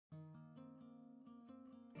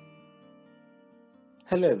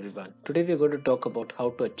Hello everyone. Today we are going to talk about how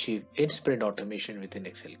to achieve in-sprint automation within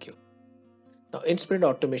ACCELQ. Now, in-sprint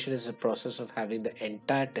automation is a process of having the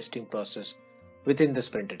entire testing process within the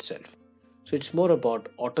sprint itself. So it's more about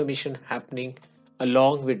automation happening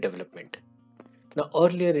along with development. Now,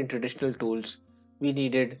 earlier in traditional tools, we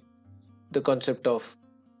needed the concept of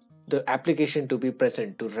the application to be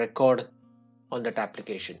present to record on that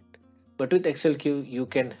application. But with ACCELQ, you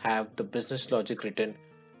can have the business logic written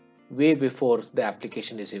way before the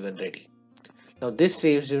application is even ready. Now this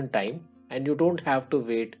saves you time and you don't have to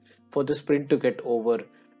wait for the sprint to get over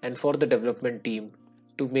and for the development team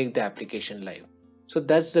to make the application live. So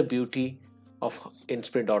that's the beauty of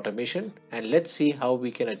in-sprint automation, and let's see how we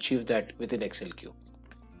can achieve that within ACCELQ.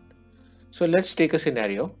 So let's take a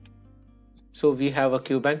scenario. So we have a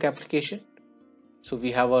QBank application. So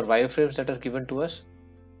we have our wireframes that are given to us.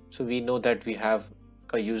 So we know that we have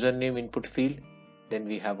a username input field, then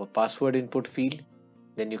we have a password input field,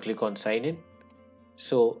 then you click on sign in.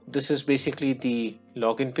 So this is basically the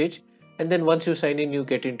login page, and then once you sign in you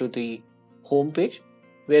get into the home page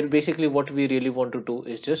where basically what we really want to do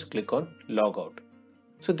is just click on logout.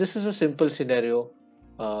 So this is a simple scenario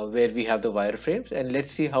where we have the wireframes, and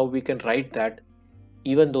let's see how we can write that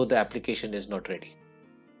even though the application is not ready.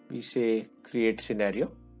 We say create scenario,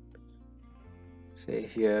 say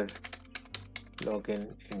here login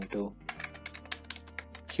into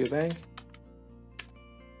QBank,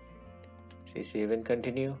 say save and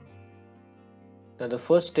continue. Now the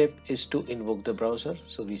first step is to invoke the browser,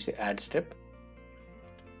 so we say add step.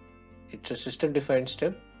 It's a system defined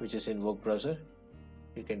step which is invoke browser.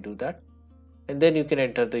 You can do that, and then you can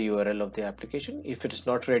enter the URL of the application. If it is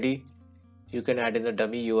not ready, you can add in a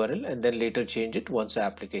dummy URL and then later change it once the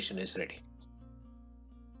application is ready.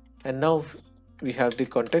 And now we have the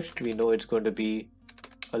context. We know it's going to be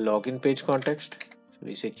a login page context, so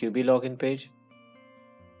we say QB login page.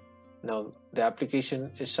 Now the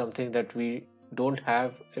application is something that we don't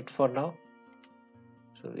have it for now,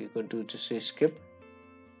 so we're going to just say skip,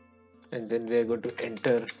 and then we are going to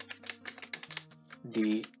enter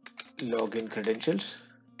the login credentials.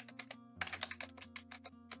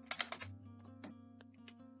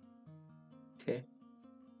 Okay,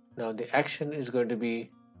 now the action is going to be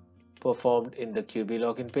performed in the QB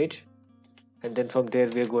login page, and then from there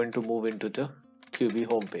we are going to move into the QB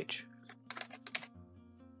home page.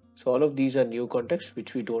 So all of these are new contexts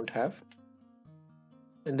which we don't have,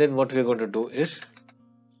 and then what we're going to do is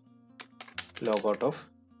log out of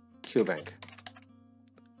QBank.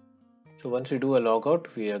 So once we do a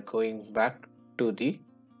logout, we are going back to the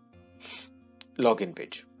login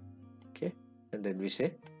page. Okay, and then we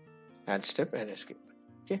say add step and escape.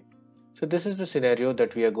 Okay, so this is the scenario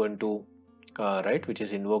that we are going to write, which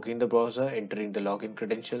is invoking the browser, entering the login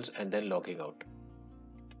credentials, and then logging out.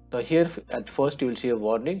 Now here at first you will see a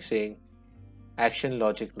warning saying action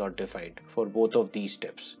logic not defined for both of these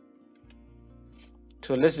steps.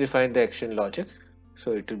 So let's define the action logic.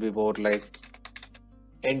 So it will be more like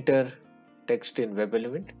enter text in web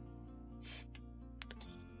element.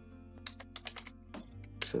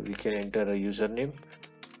 So we can enter a username,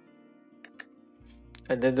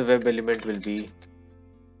 and then the web element will be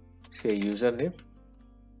say username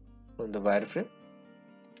from the wireframe,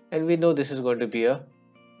 and we know this is going to be a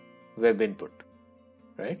web input,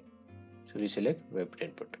 right? So we select web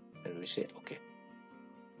input and we say OK.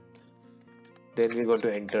 Then we're going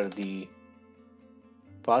to enter the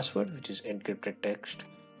password, which is encrypted text.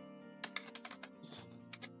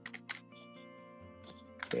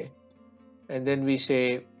 Okay, and then we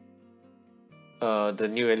say the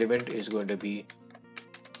new element is going to be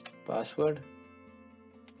password,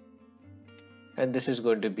 and this is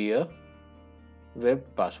going to be a web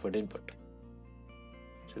password input.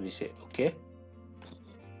 So we say OK.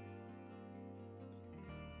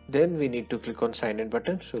 Then we need to click on sign in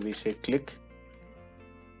button, so we say click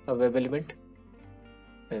a web element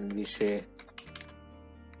and we say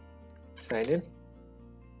sign in,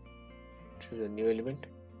 which is a new element,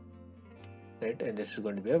 right? And this is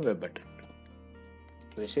going to be a web button.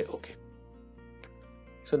 We say OK.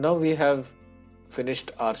 So now we have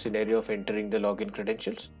finished our scenario of entering the login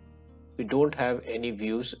credentials. We don't have any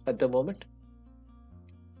views at the moment,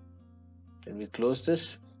 and we close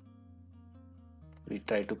this. We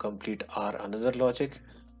try to complete our another logic,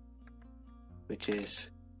 which is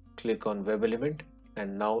click on web element,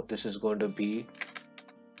 and now this is going to be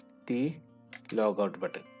the logout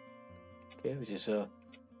button, okay, which is a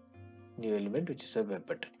new element, which is a web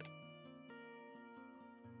button.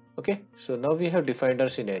 Okay, so now we have defined our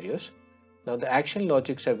scenarios. Now the action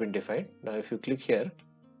logics have been defined. Now if you click here,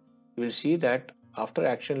 you will see that after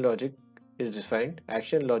action logic is defined,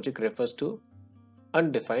 action logic refers to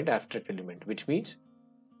undefined abstract element, which means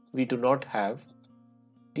we do not have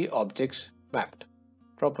the objects mapped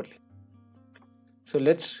properly. So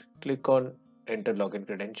let's click on enter login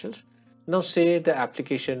credentials. Now say the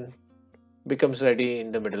application becomes ready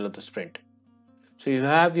in the middle of the sprint. So you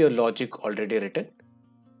have your logic already written.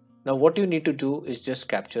 Now what you need to do is just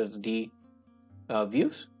capture the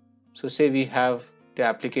views. So say we have the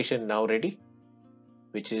application now ready,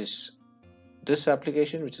 which is this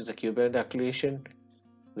application, which is the Cuban application,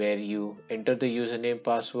 where you enter the username,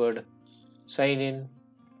 password, sign in,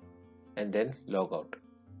 and then log out.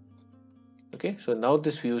 Okay, so now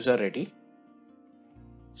these views are ready.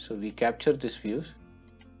 So we capture these views.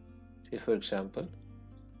 Say for example,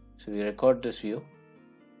 so we record this view,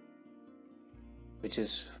 which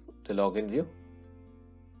is the login view.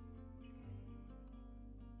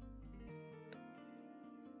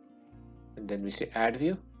 And then we say add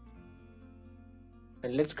view.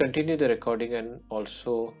 And let's continue the recording and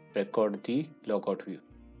also record the logout view.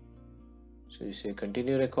 So we say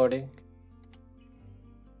continue recording.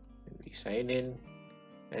 And we sign in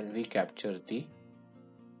and we capture the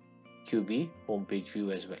QB homepage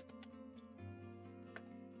view as well.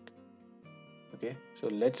 Okay, so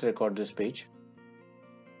let's record this page.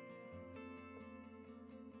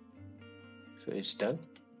 So it's done.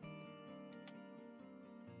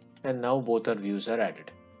 And now both our views are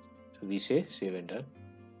added. So we say save and done.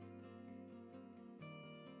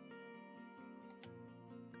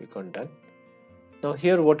 Click on done. Now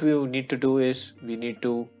here what we need to do is we need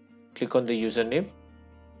to click on the username.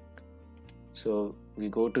 So we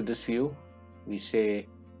go to this view, we say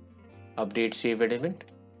update save element,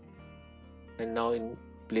 and now in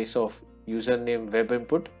place of username web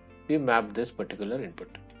input, we map this particular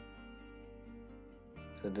input.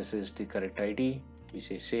 So this is the correct ID. We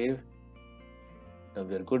say save. Now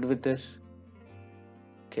we are good with this.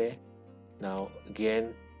 Okay. Now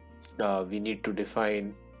again, we need to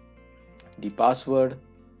define the password.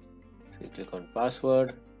 So we click on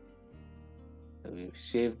password. We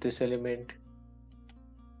save this element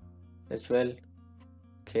as well.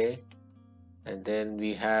 Okay. And then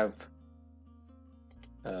we have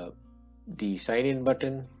the sign in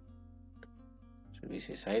button. So we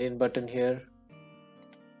say sign in button here.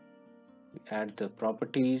 We add the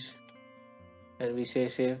properties and we say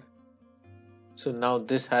save. So now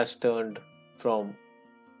this has turned from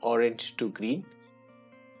orange to green.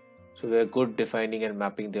 So we are good defining and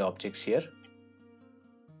mapping the objects here.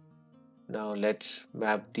 Now let's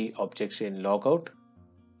map the objects in logout.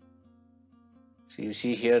 So you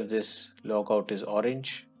see here this logout is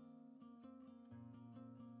orange.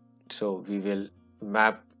 So we will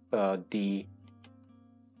map the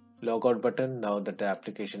logout button now that the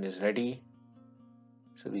application is ready.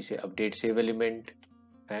 So we say update save element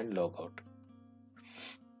and logout.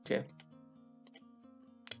 Okay.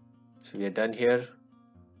 So we are done here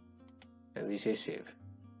and we say save.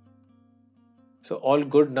 So all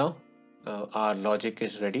good now. Our logic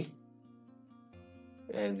is ready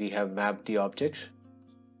and we have mapped the objects.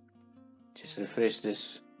 Just refresh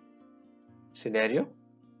this scenario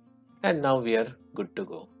and now we are good to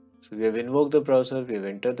go. So we have invoked the browser, we have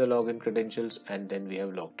entered the login credentials, and then we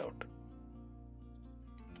have logged out.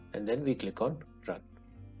 And then we click on run.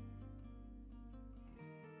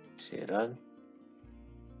 Say run.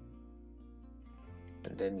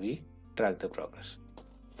 And then we track the progress.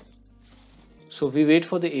 So we wait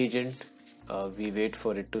for the agent, we wait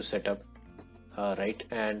for it to set up, right?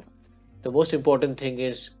 And the most important thing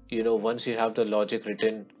is, once you have the logic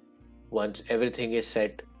written, once everything is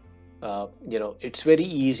set, it's very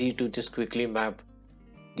easy to just quickly map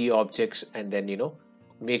the objects and then,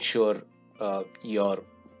 make sure your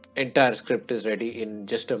entire script is ready in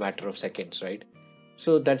just a matter of seconds, right?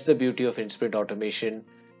 So that's the beauty of in-sprint automation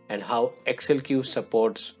and how ACCELQ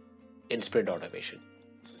supports in-sprint automation.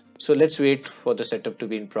 So let's wait for the setup to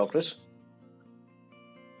be in progress.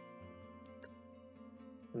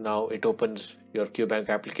 Now it opens your QBank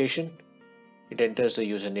application. It enters the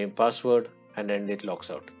username, password, and then it logs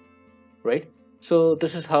out, right? So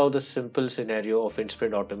this is how the simple scenario of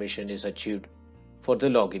in-sprint automation is achieved for the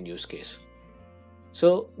login use case.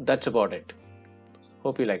 So that's about it.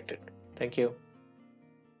 Hope you liked it. Thank you.